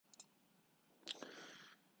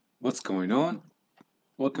What's going on?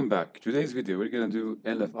 Welcome back. Today's video, we're going to do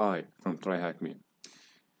LFI from TryHackMe.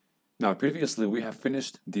 Now, previously, we have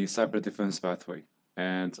finished the cyber defense pathway,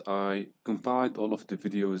 and I compiled all of the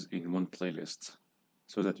videos in one playlist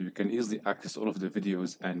so that you can easily access all of the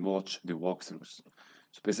videos and watch the walkthroughs.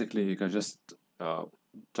 So basically, you can just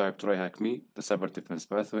type TryHackMe, the cyber defense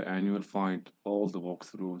pathway, and you will find all the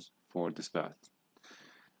walkthroughs for this path.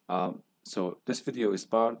 So this video is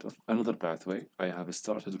part of another pathway I have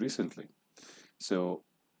started recently. So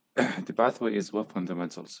the pathway is web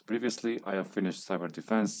fundamentals. Previously, I have finished cyber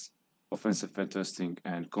defense, offensive pen testing,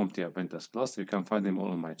 and CompTIA Pen Test Plus. You can find them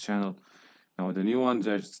all on my channel. Now, the new one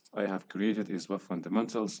that I have created is web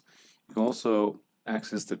fundamentals. You can also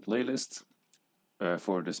access the playlist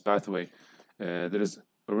for this pathway. There is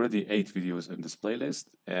already 8 videos in this playlist,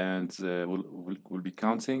 and we'll be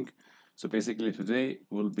counting. So basically, today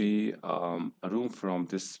will be a room from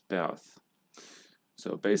this path.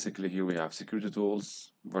 So basically, here we have security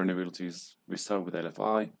tools, vulnerabilities. We start with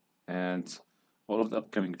LFI, and all of the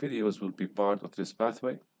upcoming videos will be part of this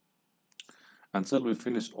pathway until we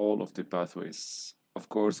finish all of the pathways. Of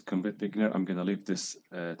course, complete beginner, I'm gonna leave this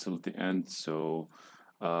till the end. So,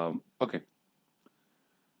 okay.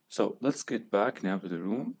 So let's get back now to the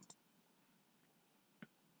room.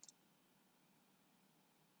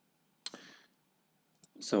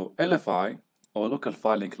 So LFI, or local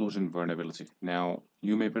file inclusion vulnerability. Now,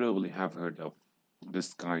 you may probably have heard of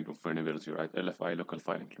this kind of vulnerability, right? LFI, local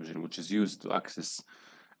file inclusion, which is used to access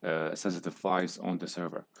sensitive files on the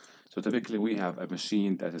server. So typically, we have a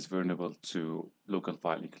machine that is vulnerable to local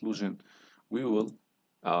file inclusion. We will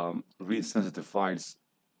read sensitive files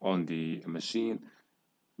on the machine,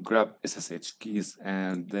 grab SSH keys,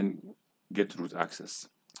 and then get root access.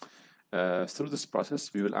 Through this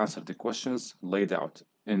process, we will answer the questions laid out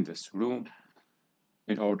in this room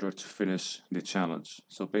in order to finish the challenge.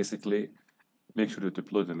 So basically, make sure to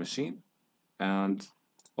deploy the machine and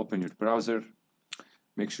open your browser.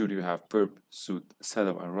 Make sure you have perp suite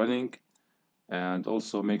setup and running, and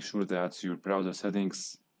also make sure that your browser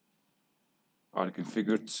settings are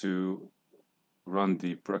configured to run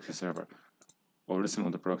the proxy server or listen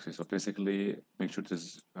on the proxy. So basically, make sure it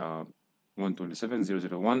is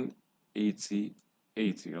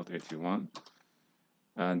 127.0.0.1.80.80, not 81,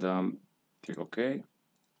 and click OK.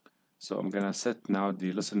 So I'm gonna set now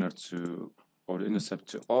the listener to, or the intercept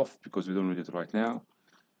to off, because we don't need it right now.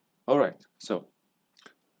 All right, so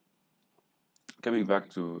coming back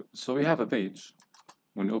to, so we have a page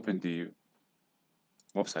when you open the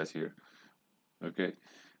website here. Okay,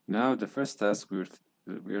 now the first task we're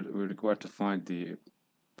required to find the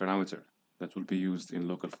parameter that will be used in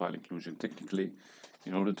local file inclusion. Technically,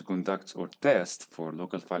 in order to conduct or test for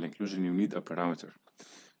local file inclusion, you need a parameter.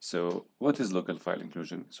 So what is local file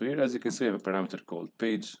inclusion? So here, as you can see, I have a parameter called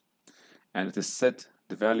page, and it is set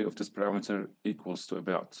the value of this parameter equals to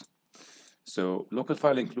about. So local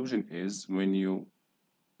file inclusion is when you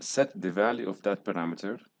set the value of that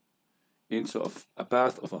parameter into a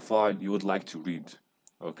path of a file you would like to read.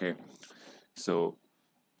 Okay, so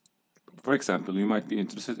for example, you might be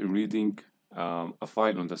interested in reading a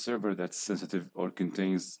file on the server that's sensitive or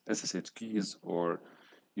contains SSH keys or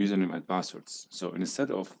username and passwords. So instead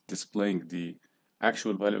of displaying the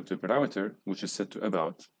actual value of the parameter, which is set to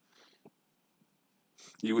about,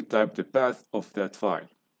 you would type the path of that file.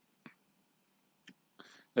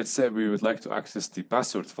 Let's say we would like to access the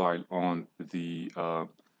password file on the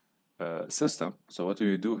system. So what do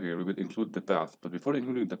we do here? We would include the path, but before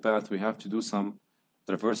including the path, we have to do some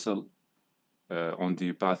traversal on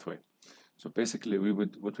the pathway. So basically,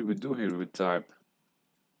 what we would do here, we would type,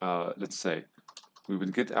 let's say, we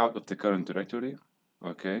would get out of the current directory.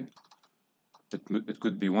 Okay, it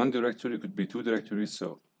could be one directory, it could be 2 directories.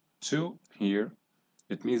 So 2 here,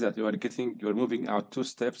 it means that you are moving out 2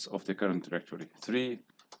 steps of the current directory. 3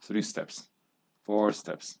 steps, 4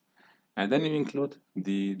 steps, and then you include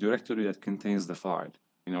the directory that contains the file.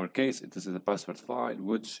 In our case, it is the password file,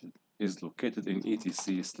 which is located in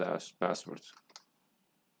etc/password.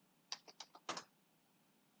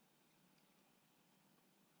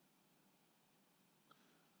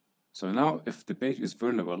 So now, if the page is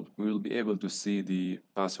vulnerable, we will be able to see the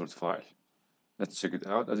password file. Let's check it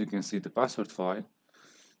out. As you can see, the password file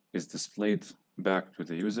is displayed back to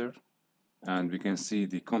the user, and we can see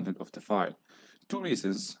the content of the file. 2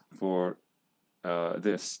 reasons for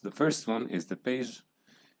this. The first one is the page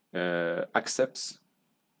accepts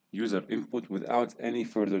user input without any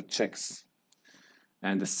further checks.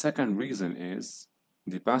 And the second reason is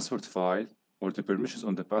the password file, or the permissions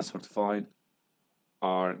on the password file,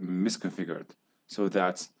 are misconfigured so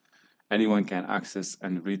that anyone can access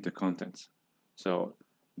and read the content. So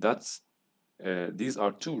these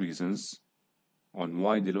are two reasons on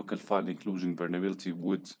why the local file inclusion vulnerability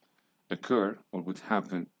would occur or would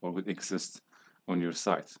happen or would exist on your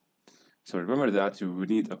site. So remember that you will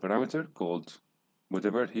need a parameter called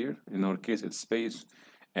whatever here. In our case, it's page,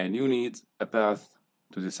 and you need a path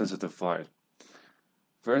to the sensitive file.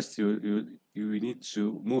 First, you need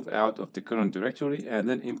to move out of the current directory and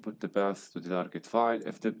then input the path to the target file.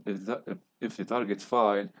 If the target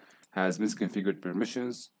file has misconfigured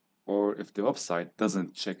permissions, or if the website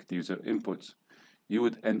doesn't check the user input, you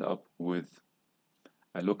would end up with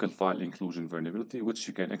a local file inclusion vulnerability, which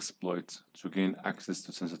you can exploit to gain access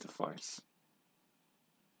to sensitive files.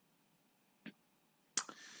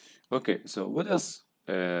 Okay, so what else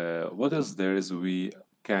there is we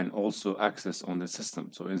can also access on the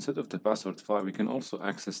system? So instead of the password file, we can also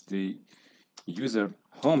access the user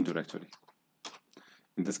home directory.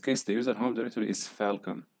 In this case, the user home directory is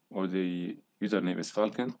Falcon, or the username is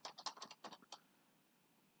Falcon.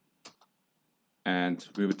 And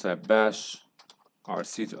we would type bash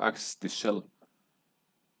rc to access the shell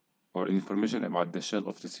or information about the shell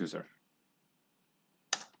of this user.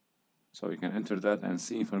 So you can enter that and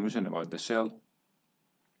see information about the shell,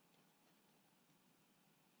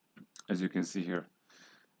 as you can see here.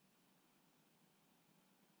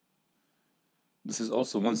 This is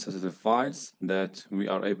also one sensitive files that we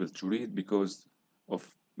are able to read because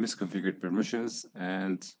of misconfigured permissions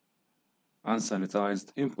and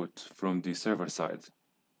unsanitized input from the server side.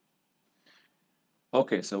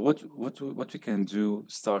 Okay, so what we can do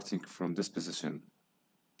starting from this position.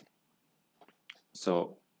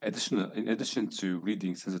 So in addition to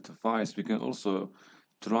reading sensitive files, we can also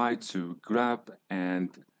try to grab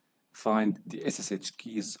and find the SSH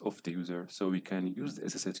keys of the user, so we can use the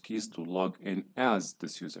SSH keys to log in as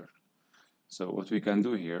this user. So what we can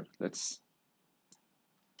do here, let's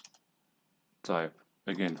type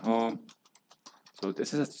again home. So the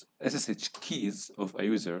SSH keys of a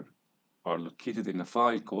user are located in a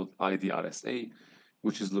file called idrsa,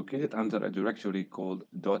 which is located under a directory called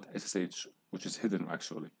 .ssh, which is hidden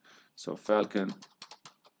actually. So falcon.ssh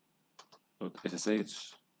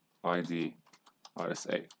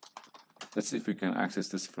idrsa. Let's see if we can access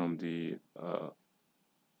this from the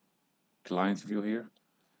client view here.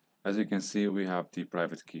 As you can see, we have the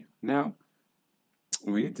private key. Now,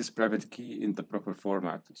 we need this private key in the proper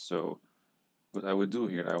format. So what I would do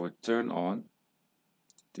here, I would turn on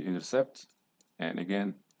the intercept and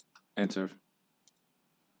again enter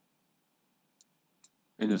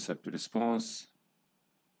intercept to response.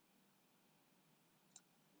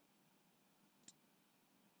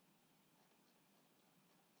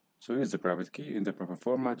 So here's the private key in the proper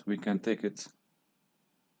format. We can take it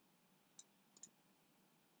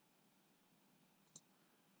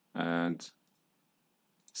and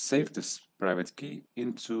save this private key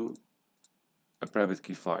into a private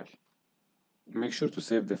key file. Make sure to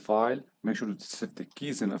save the file, make sure to save the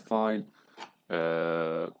keys in a file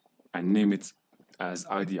and name it as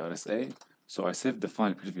idrsa. So I saved the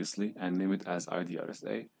file previously and name it as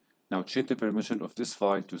idrsa. Now change the permission of this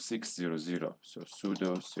file to 600. So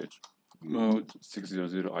sudo chmod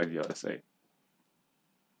 600 idrsa.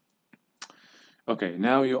 Okay,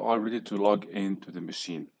 now you are ready to log into the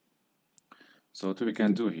machine. So what we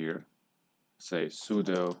can do here, say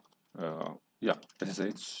sudo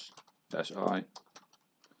ssh-i,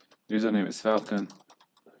 username is Falcon,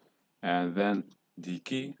 and then the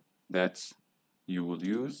key that you will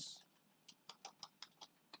use.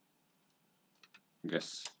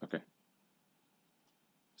 Yes, okay.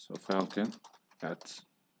 So Falcon at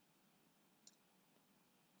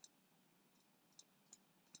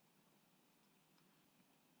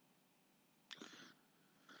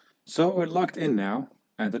so we're logged in now,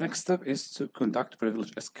 and the next step is to conduct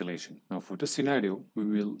privilege escalation. Now for this scenario, we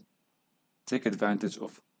will take advantage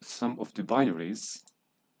of some of the binaries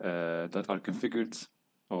that are configured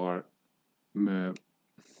or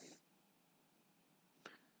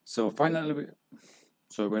so finally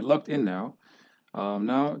we're logged in now.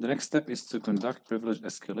 Now the next step is to conduct privilege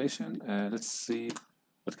escalation. Let's see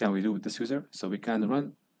what can we do with this user. So we can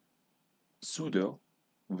run sudo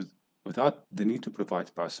without the need to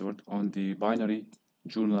provide password on the binary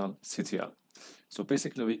journal.ctl. So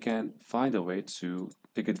basically we can find a way to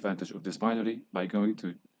take advantage of this binary by going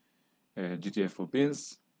to GTFO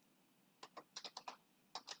bins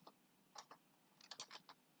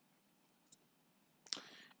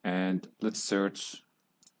and let's search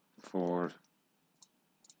for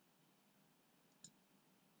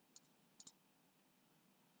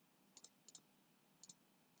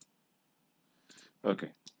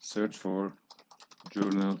search for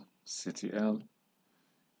journal.ctl,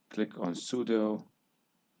 click on sudo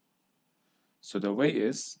So the way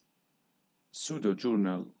is sudo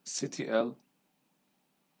journal ctl,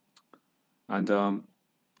 and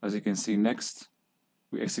as you can see, next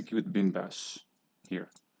we execute bin bash here.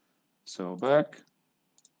 So back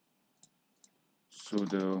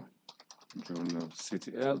sudo journal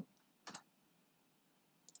ctl,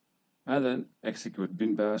 and then execute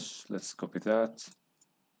bin bash. Let's copy that.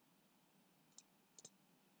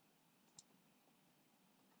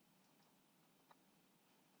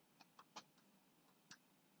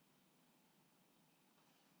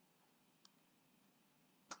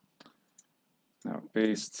 Now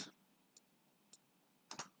paste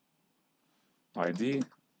ID.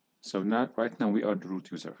 So now, right now we are the root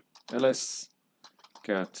user. ls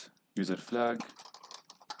cat user flag,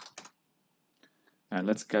 and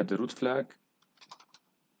let's get the root flag.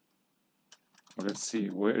 Let's see,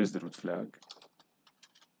 where is the root flag?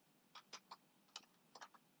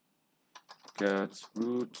 Cat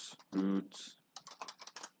root.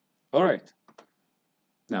 All right.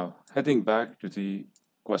 Now heading back to the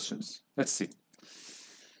questions. Let's see.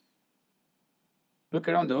 Look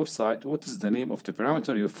around the website. What is the name of the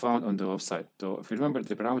parameter you found on the website? So if you remember,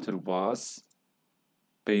 the parameter was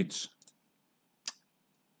page,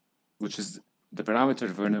 which is the parameter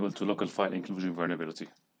vulnerable to local file inclusion vulnerability.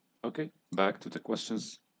 Okay, back to the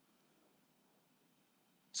questions.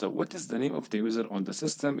 So what is the name of the user on the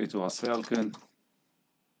system? It was Falcon.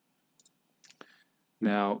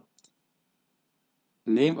 Now,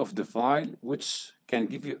 name of the file which can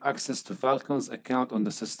give you access to Falcon's account on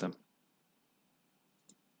the system.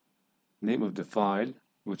 Name of the file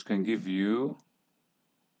which can give you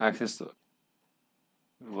access to,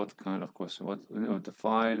 what kind of question? What name of the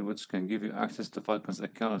file which can give you access to Falcon's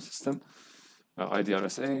account on the system?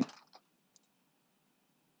 IDRSA.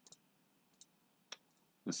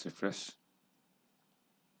 Let's refresh.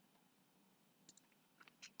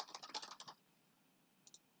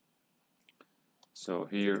 So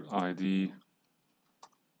here ID,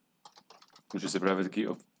 which is the private key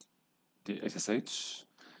of the SSH.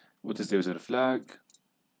 What is the user flag?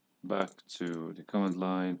 Back to the command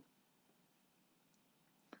line.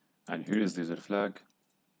 And here is the user flag.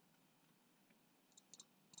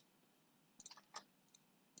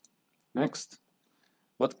 Next,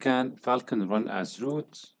 what can Falcon run as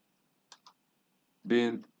root?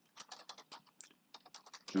 Bin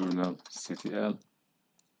journal ctl.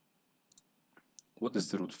 What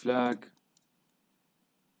is the root flag?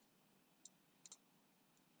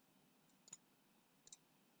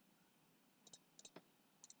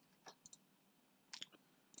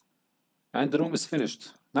 And the room is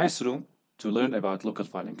finished. Nice room to learn about local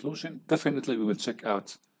file inclusion. Definitely we will check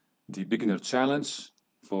out the beginner challenge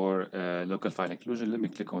for local file inclusion. Let me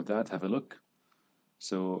click on that, have a look.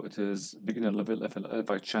 So it is beginner level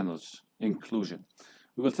LFI challenge inclusion.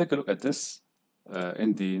 We will take a look at this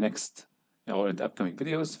in the next or in the upcoming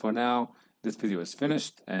videos. For now, this video is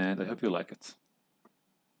finished and I hope you like it.